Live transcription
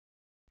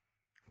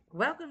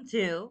Welcome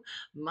to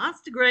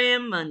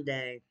MonsterGram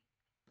Monday.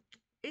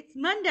 It's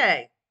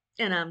Monday,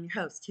 and I'm your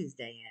host,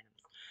 Tuesday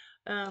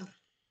Addams.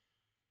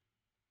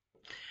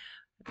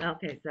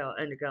 Okay, so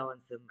undergoing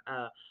some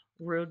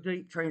real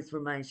deep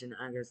transformation.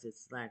 I guess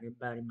it's like a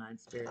body, mind,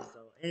 spirit,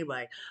 soul.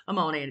 Anyway, I'm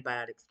on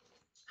antibiotics.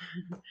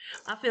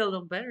 I feel a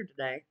little better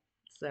today,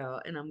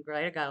 and I'm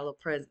great. I got a little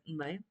present in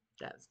the mail.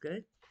 That was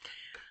good.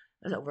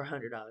 That's over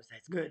 $100.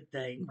 That's a good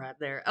thing right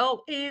there.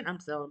 Oh, and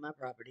I'm selling my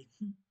property.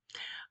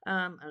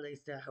 At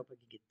least I hope I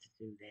can get to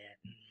do that.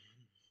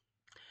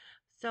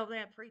 So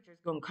that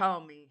preacher's gonna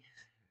call me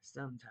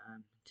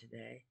sometime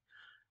today.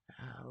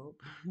 I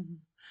hope.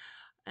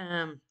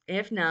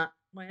 If not,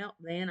 well,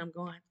 then I'm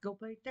gonna have to go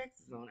pay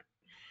taxes on it.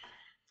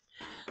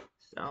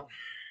 So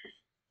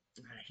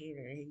I hear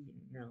I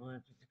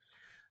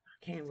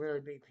can't really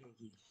be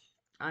picky.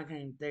 I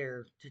came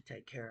there to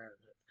take care of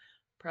the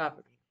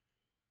property,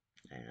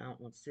 and I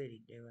don't want the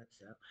city to do it.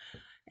 So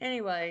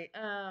anyway,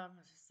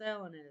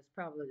 selling it is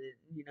probably the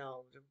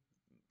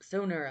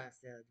sooner I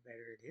sell it, the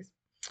better it is.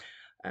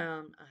 I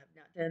have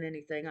not done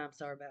anything. I'm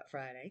sorry about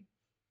Friday.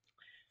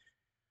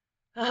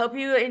 I hope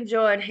you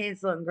enjoyed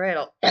Hansel and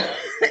Gretel. I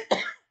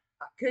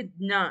could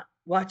not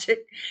watch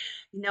it.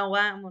 You know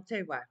why? I'm gonna tell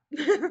you why.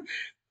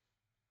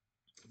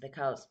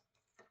 Because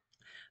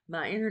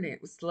my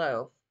internet was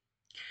slow.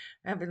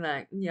 I've been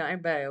like,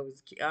 everybody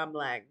always. I'm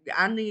like,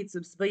 I need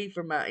some speed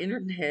for my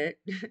internet.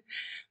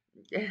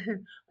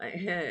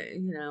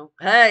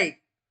 Hey.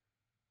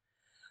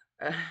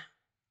 Uh,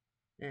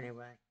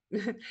 anyway,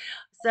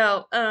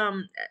 so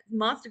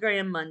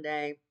Monstergram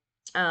Monday.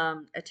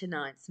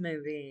 Tonight's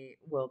movie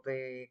will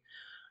be.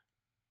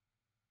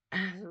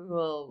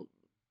 Well,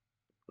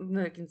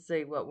 look and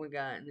see what we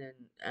got, and then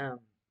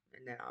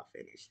I'll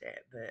finish that.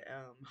 But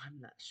I'm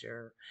not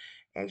sure.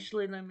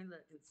 Actually, let me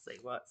look and see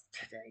what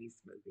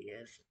today's movie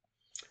is.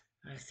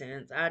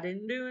 Since I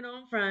didn't do it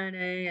on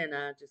Friday, and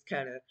I just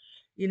kind of,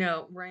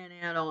 ran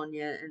out on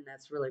you, and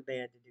that's really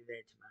bad to do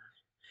that to my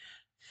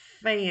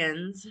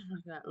fans.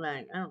 I got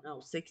like I don't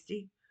know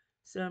 60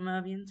 some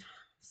of you,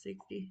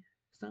 60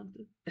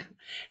 something.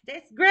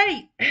 That's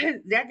great.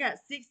 I got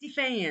 60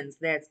 fans.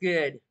 That's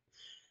good.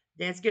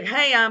 That's good.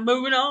 Hey, I'm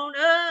moving on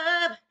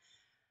up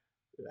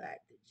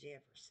like the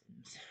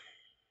Jeffersons.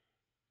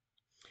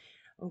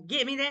 Oh,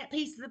 get me that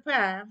piece of the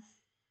pie.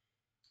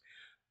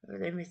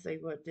 Let me see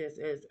what this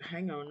is.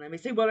 Hang on. Let me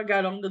see what I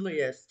got on the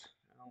list.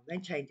 Oh, they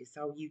changed this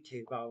whole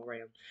YouTube all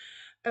around.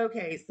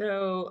 Okay,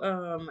 so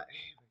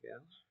here we go.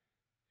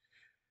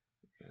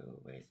 Oh,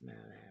 where's my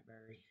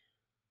library?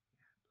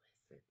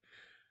 Bless it.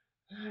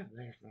 God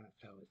bless my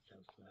soul. It's so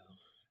slow.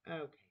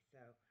 Okay, so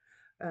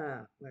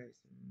where's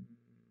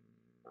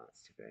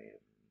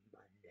Monstergram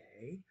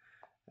Monday?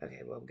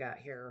 Okay, what we got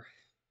here?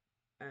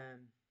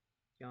 Um,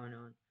 going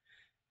on.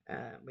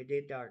 We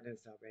did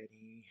darkness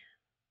already.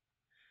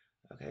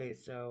 Okay,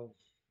 so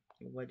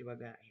what do I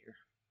got here?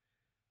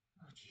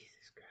 Oh,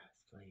 Jesus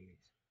Christ,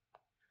 please.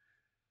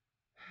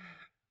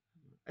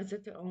 Is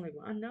it the only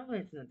one? I know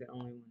it's not the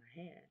only one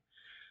I had.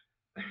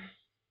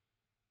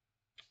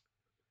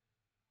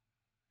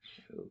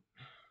 Shoot.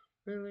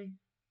 Really?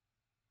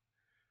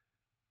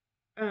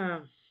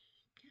 God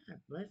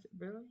bless it,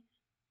 really?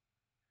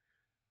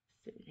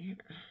 Sitting here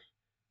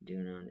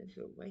doing all this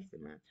for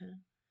wasting my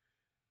time.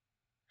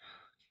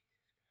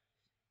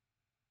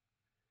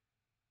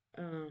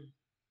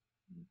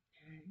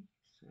 Okay,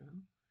 so,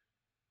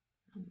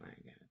 oh my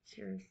God,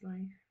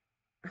 seriously?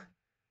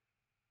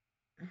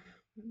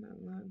 Where my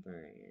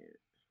library at?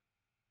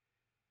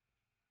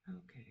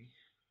 Okay.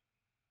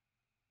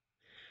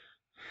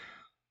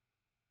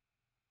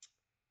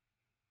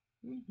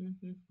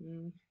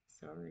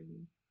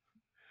 Sorry.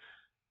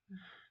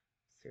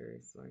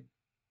 Seriously.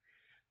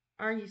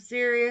 Are you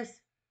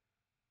serious?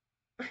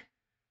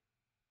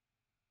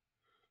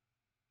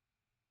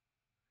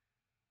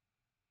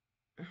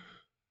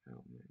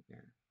 Oh my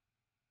God.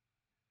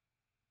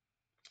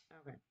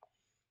 Okay.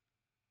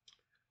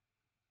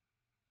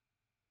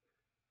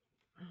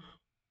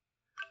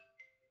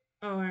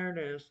 Oh, there it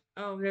is.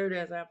 Oh, there it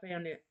is. I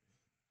found it.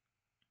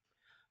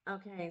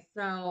 Okay,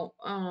 so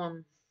uh,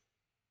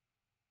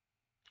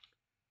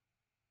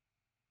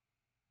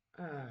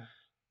 uh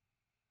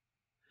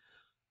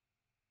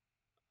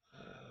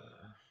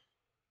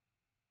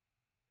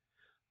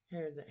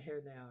here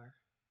they are.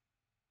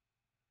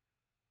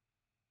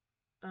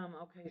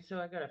 Okay, so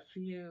I got a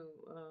few.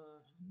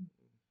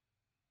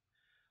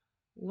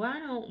 Why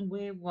don't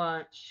we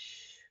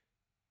watch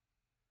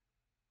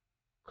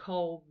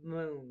Cold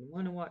Moon?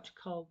 Want to watch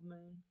Cold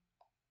Moon?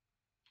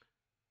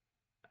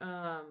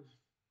 Um,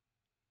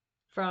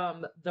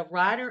 from the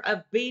writer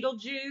of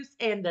Beetlejuice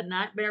and The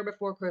Nightmare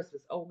Before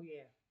Christmas. Oh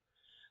yeah,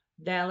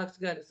 that looks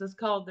good. It's just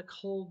called The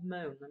Cold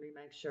Moon. Let me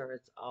make sure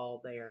it's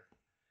all there.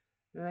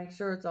 Make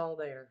sure it's all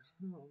there.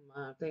 Oh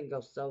my thing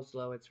goes so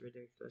slow, it's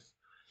ridiculous.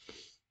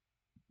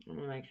 I'm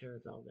gonna make sure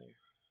it's all there.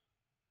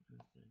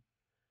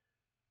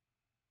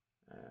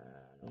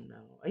 I don't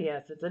know.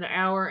 Yes, it's an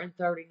hour and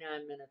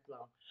 39 minutes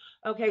long.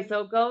 Okay,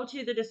 so go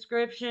to the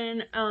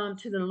description,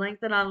 to the link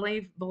that I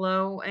leave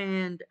below,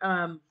 and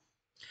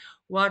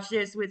watch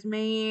this with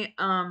me.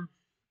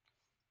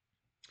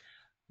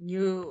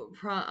 You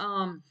pro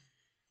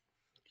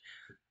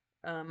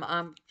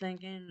I'm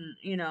thinking,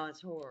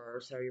 it's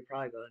horror, so you're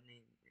probably gonna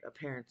need a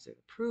parent's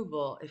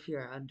approval if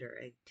you're under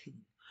 18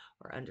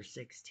 or under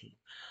 16.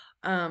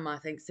 I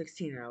think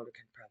 16 and older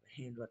can probably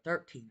handle it.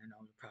 13 and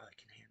older probably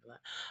can handle it.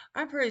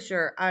 I'm pretty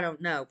sure, I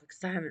don't know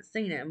because I haven't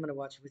seen it. I'm gonna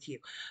watch it with you.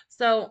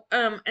 So,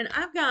 and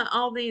I've got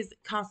all these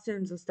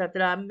costumes and stuff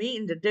that I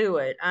mean to do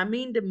it. I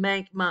mean to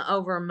make my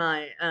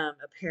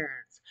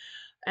appearance.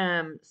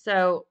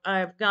 So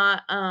I've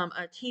got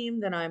a team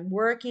that I'm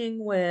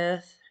working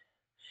with.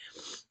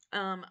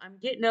 I'm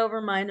getting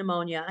over my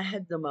pneumonia. I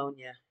had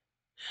pneumonia.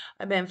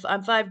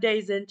 I'm 5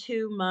 days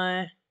into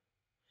my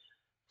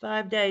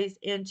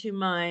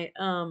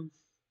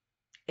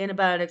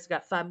antibiotics.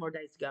 Got 5 more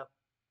days to go.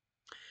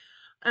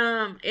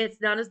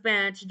 It's not as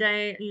bad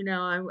today.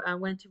 I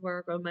went to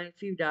work. I made a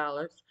few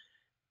dollars,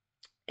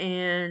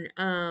 and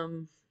I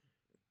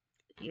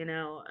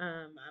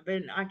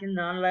can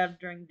not allowed to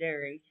drink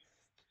dairy,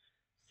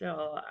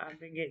 so I've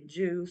been getting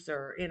juice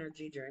or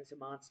energy drinks, a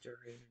Monster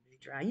energy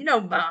drink.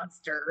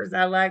 Monsters.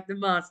 I like the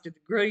Monster, the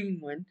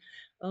green one.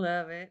 I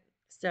love it.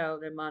 So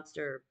the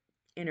Monster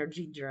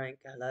energy drink,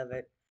 I love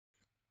it.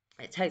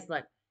 It tastes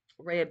like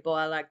Red Bull.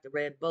 I like the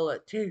Red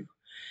Bullet too.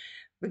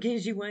 It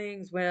gives you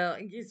wings. Well,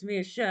 it gives me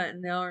a shot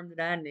in the arm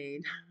that I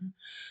need.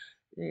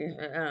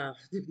 Yeah,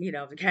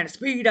 the kind of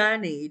speed I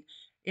need.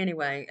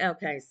 Anyway,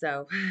 okay,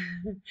 so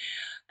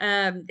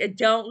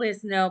don't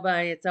listen to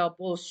nobody. It's all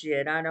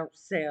bullshit. I don't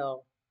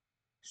sell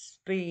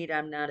speed.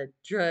 I'm not a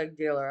drug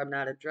dealer. I'm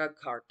not a drug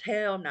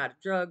cartel. I'm not a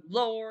drug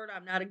lord.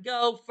 I'm not a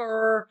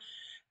gopher.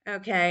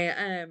 Okay,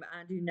 I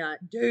do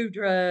not do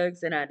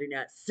drugs and I do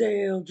not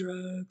sell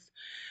drugs.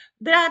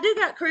 But I do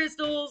got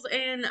crystals,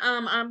 and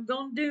I'm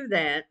gonna do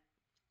that.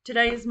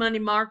 Today is Monday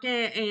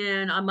market,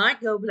 and I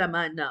might go, but I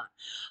might not.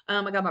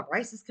 I got my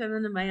braces coming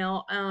in the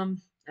mail.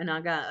 And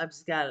I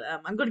just got.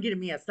 I'm gonna get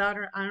me a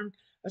solder iron,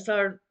 a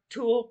solder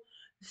tool,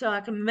 so I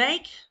can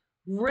make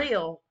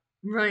real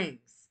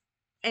rings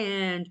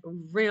and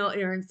real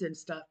earrings and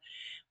stuff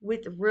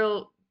with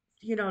real,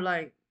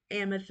 like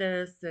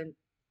amethyst and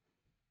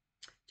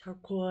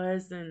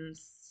turquoise and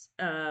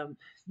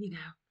you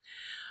know,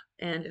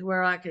 and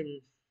where I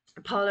can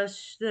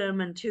polish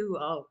them into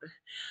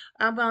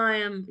I buy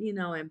them,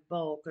 in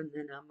bulk, and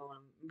then I'm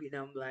gonna,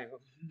 like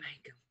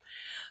make them.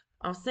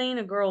 I've seen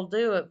a girl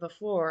do it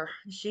before.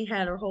 She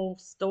had her whole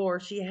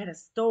store. She had a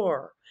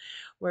store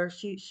where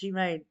she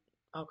made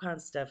all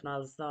kinds of stuff, and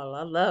I just thought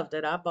I loved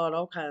it. I bought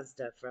all kinds of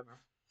stuff from her.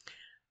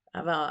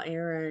 I bought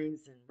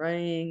earrings and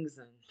rings,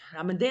 and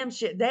I mean, damn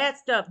shit. That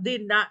stuff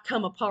did not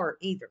come apart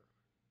either.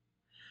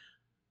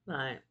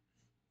 Like,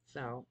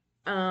 so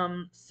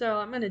I'm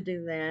gonna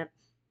do that.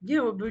 You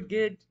know, it would be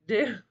good to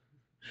do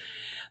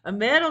a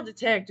metal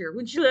detector.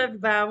 Would you love to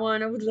buy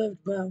one? I would love to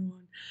buy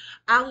one.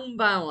 I won't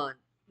buy one.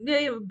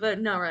 Yeah, but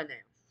not right now.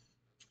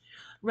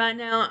 Right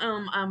now,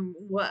 I'm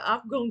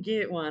gonna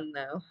get one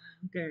though.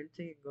 I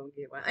guarantee I'm gonna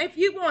get one. If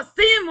you want to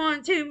send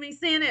one to me,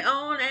 send it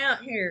on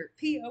out here.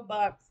 P.O.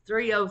 Box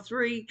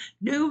 303,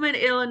 Newman,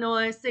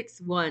 Illinois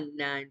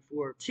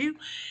 61942.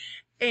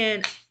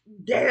 And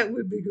that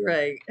would be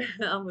great.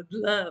 I would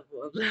love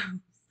one of those.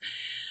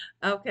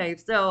 Okay,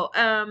 so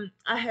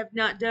I have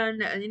not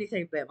done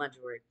anything about my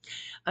jewelry.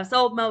 I've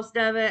sold most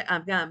of it.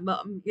 I've got,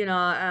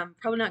 I'm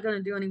probably not going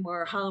to do any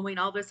more Halloween,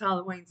 all this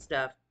Halloween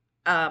stuff.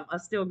 I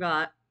still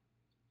got,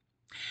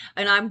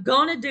 and I'm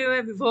going to do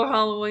it before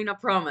Halloween, I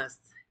promise.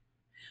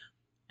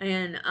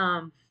 And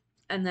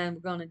then we're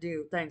going to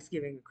do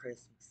Thanksgiving and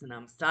Christmas, and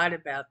I'm excited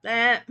about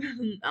that.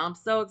 I'm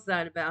so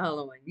excited about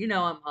Halloween.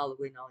 I'm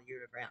Halloween all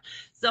year round.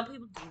 Some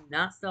people do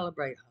not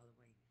celebrate Halloween.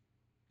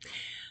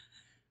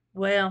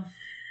 Well,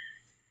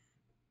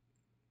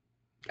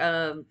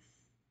 um,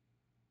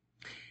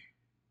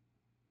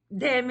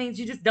 that means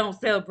you just don't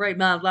celebrate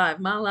my life.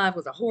 My life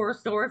was a horror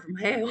story from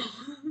hell.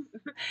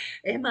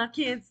 And my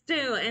kids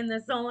too. And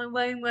there's only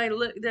one way to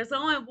look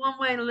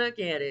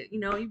at it.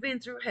 You've been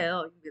through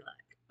hell, you can be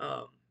like,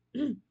 um,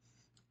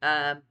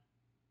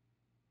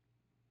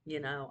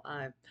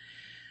 I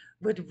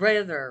would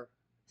rather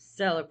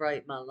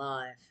celebrate my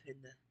life.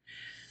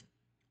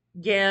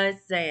 Yeah,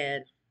 it's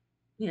sad.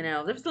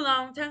 There was a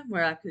long time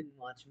where I couldn't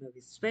watch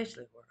movies,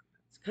 especially horror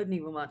movies. Couldn't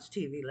even watch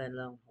TV, let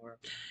alone horror.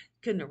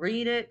 Couldn't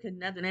read it, couldn't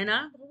nothing. And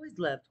I've always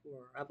loved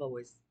horror. I've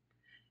always,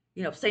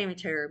 Sammy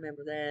Terror,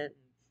 remember that?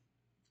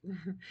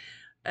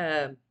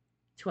 um,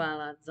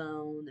 Twilight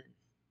Zone. And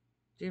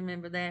do you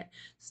remember that?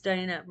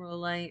 Staying up real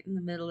late in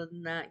the middle of the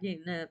night,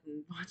 getting up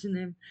and watching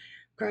them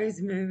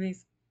crazy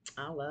movies.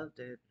 I loved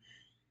it.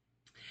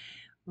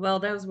 Well,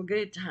 those were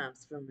good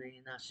times for me,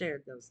 and I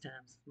shared those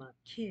times with my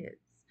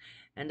kids.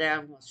 And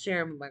I'm going to share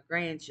them with my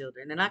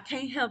grandchildren. And I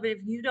can't help it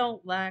if you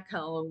don't like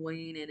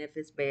Halloween and if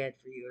it's bad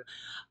for you.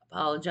 I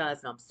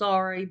apologize and I'm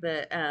sorry,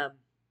 but I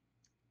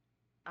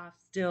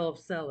still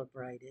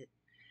celebrate it.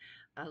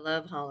 I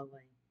love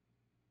Halloween.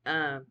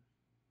 Um,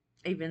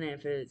 Even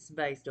if it's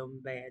based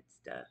on bad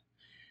stuff.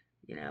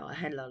 I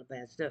had a lot of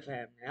bad stuff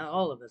happen.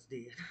 All of us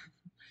did.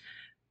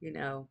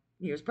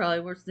 Yours probably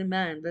worse than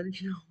mine, but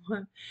you know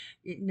what?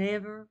 It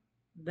never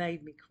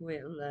made me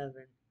quit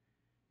loving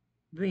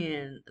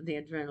being the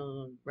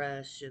adrenaline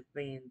rush of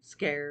being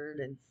scared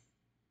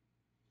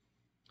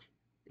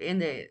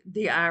and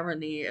the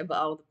irony of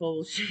all the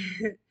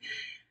bullshit.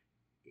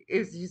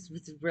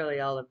 It's really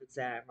all of it's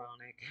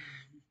ironic.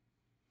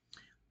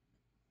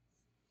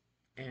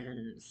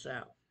 And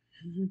so,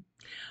 you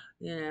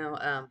know,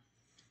 um,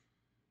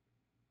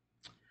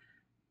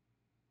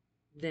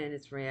 then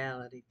it's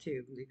reality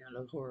too.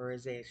 The horror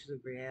is actually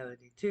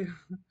reality too.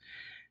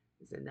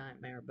 It's a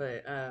nightmare,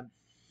 but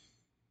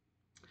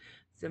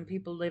some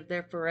people live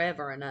there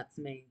forever, and that's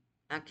me.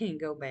 I can't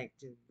go back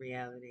to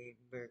reality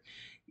where,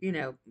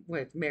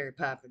 with Mary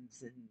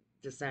Poppins and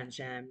the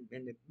sunshine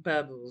and the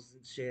bubbles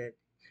and shit.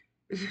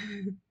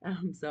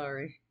 I'm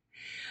sorry.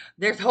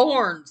 There's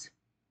horns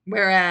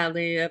where I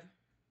live.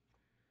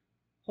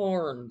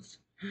 Horns.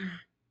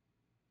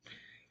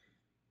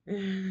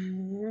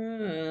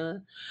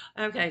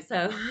 Okay,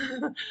 so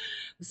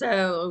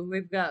so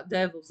we've got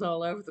devils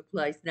all over the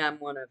place, and I'm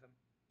one of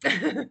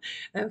them.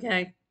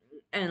 Okay,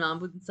 and I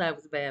wouldn't say I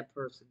was a bad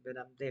person, but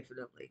I've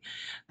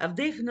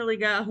definitely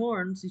got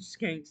horns. You just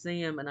can't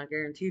see them, and I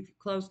guarantee if you're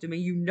close to me,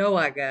 you know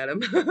I got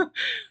them.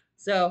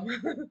 So,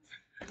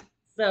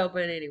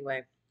 but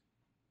anyway,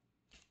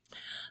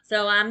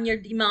 so I'm your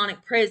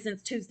demonic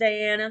presence,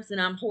 Tuesday Addams,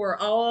 and I'm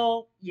horror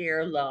all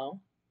year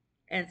long.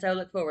 And so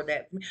look forward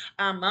to that.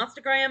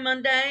 MonsterGram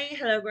Monday.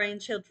 Hello,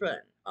 grandchildren.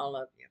 All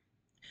of you.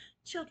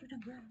 Children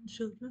and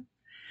grandchildren.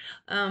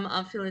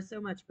 I'm feeling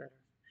so much better.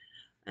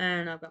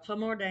 And I've got 4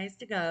 more days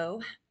to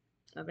go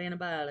of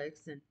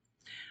antibiotics. And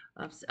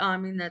I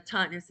mean, that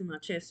tightness in my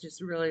chest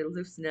just really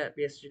loosened up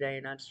yesterday.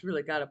 And I just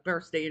really got a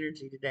burst of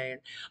energy today.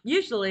 And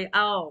usually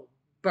I'll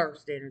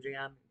burst energy.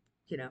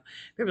 People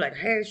are like,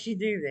 how does she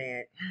do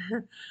that?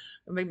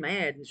 I'll be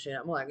mad and shit.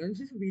 I'm like, I'm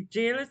just be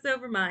jealous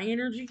over my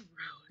energy.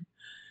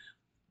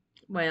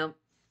 Well,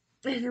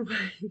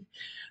 anyway,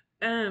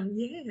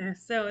 yeah,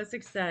 so it's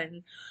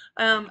exciting.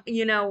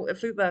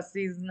 Football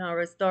season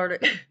already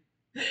started,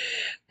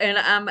 and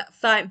I'm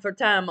fighting for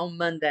time on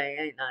Monday,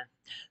 ain't I?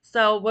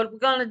 So what we're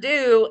gonna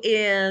do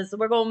is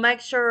we're gonna make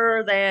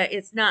sure that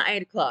it's not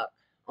 8 o'clock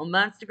on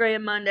my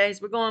Instagram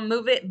Mondays. We're gonna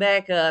move it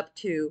back up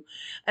to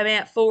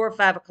about 4 or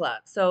 5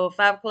 o'clock. So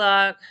 5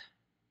 o'clock,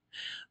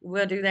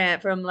 we'll do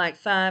that from like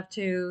 5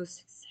 to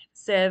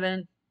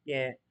 7,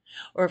 yeah,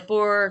 or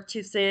 4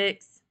 to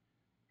 6,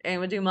 and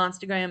we'll do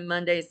Monstergram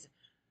Mondays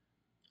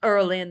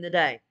early in the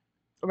day,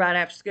 right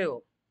after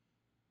school.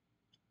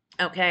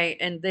 Okay,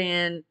 and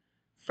then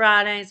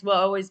Fridays will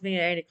always be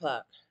at 8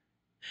 o'clock.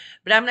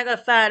 But I'm not gonna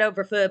fight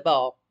over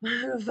football.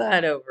 I'm gonna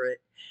fight over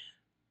it.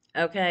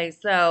 Okay,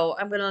 so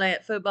I'm gonna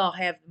let football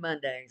have the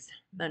Mondays,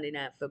 Monday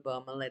night football.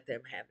 I'm gonna let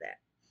them have that,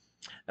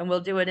 and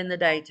we'll do it in the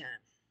daytime.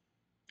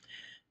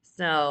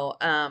 So,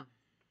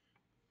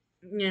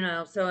 we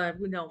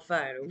don't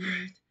fight over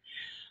it.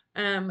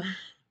 Um,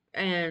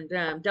 and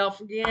don't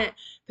forget,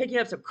 pick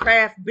up some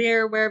craft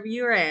beer wherever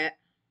you're at.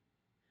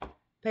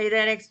 Pay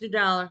that extra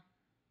dollar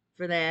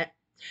for that.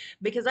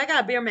 Because I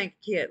got a beer making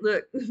kit.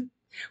 Look,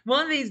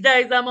 one of these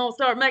days I'm gonna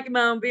start making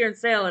my own beer and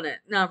selling it.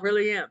 No, I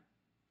really am.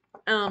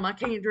 I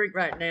can't drink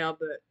right now,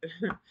 but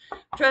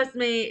trust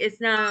me, it's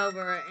not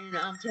over. And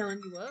I'm telling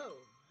you, whoa,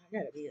 I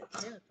gotta be a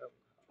telephone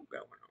call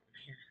going on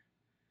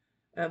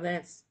here.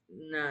 That's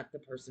not the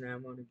person I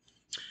wanted.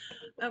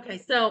 Okay,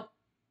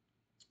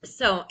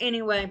 so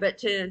anyway,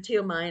 but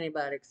until my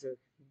antibiotics are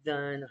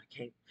done, I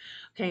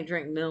can't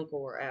drink milk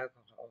or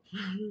alcohol.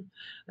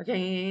 I can't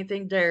eat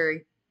anything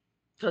dairy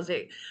because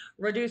it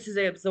reduces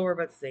the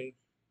absorbency.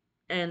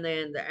 And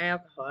then the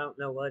alcohol, I don't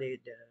know what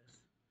it does.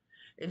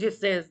 It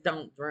just says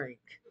don't drink.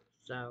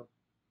 So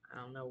I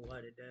don't know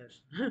what it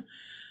does.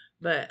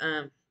 But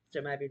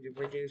so maybe it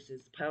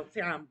reduces the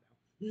potency. I don't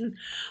know.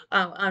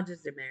 I'll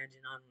just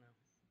imagine. I don't know.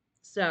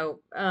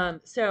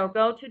 So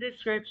go to the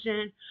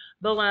description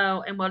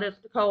below. And what is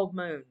the cold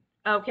moon?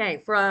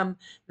 Okay, from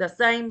the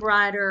same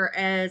writer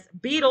as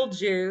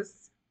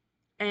Beetlejuice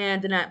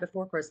and The Night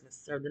Before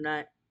Christmas, or the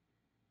night.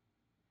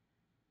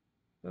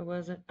 What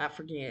was it? I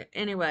forget.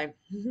 Anyway,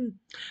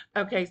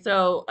 okay.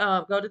 So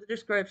go to the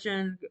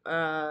description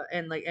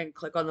and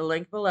click on the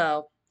link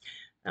below.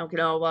 And we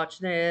can all watch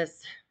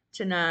this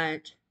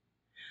tonight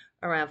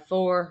around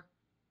 4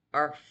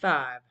 or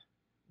 5,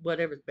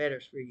 whatever's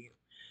better for you.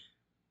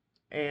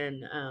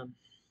 And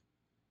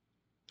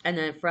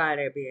then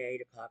Friday will be at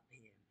 8 o'clock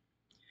p.m.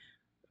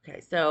 Okay.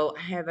 So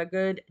have a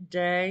good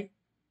day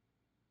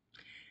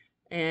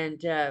and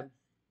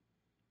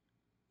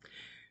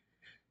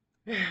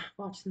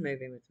watch the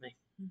movie with me.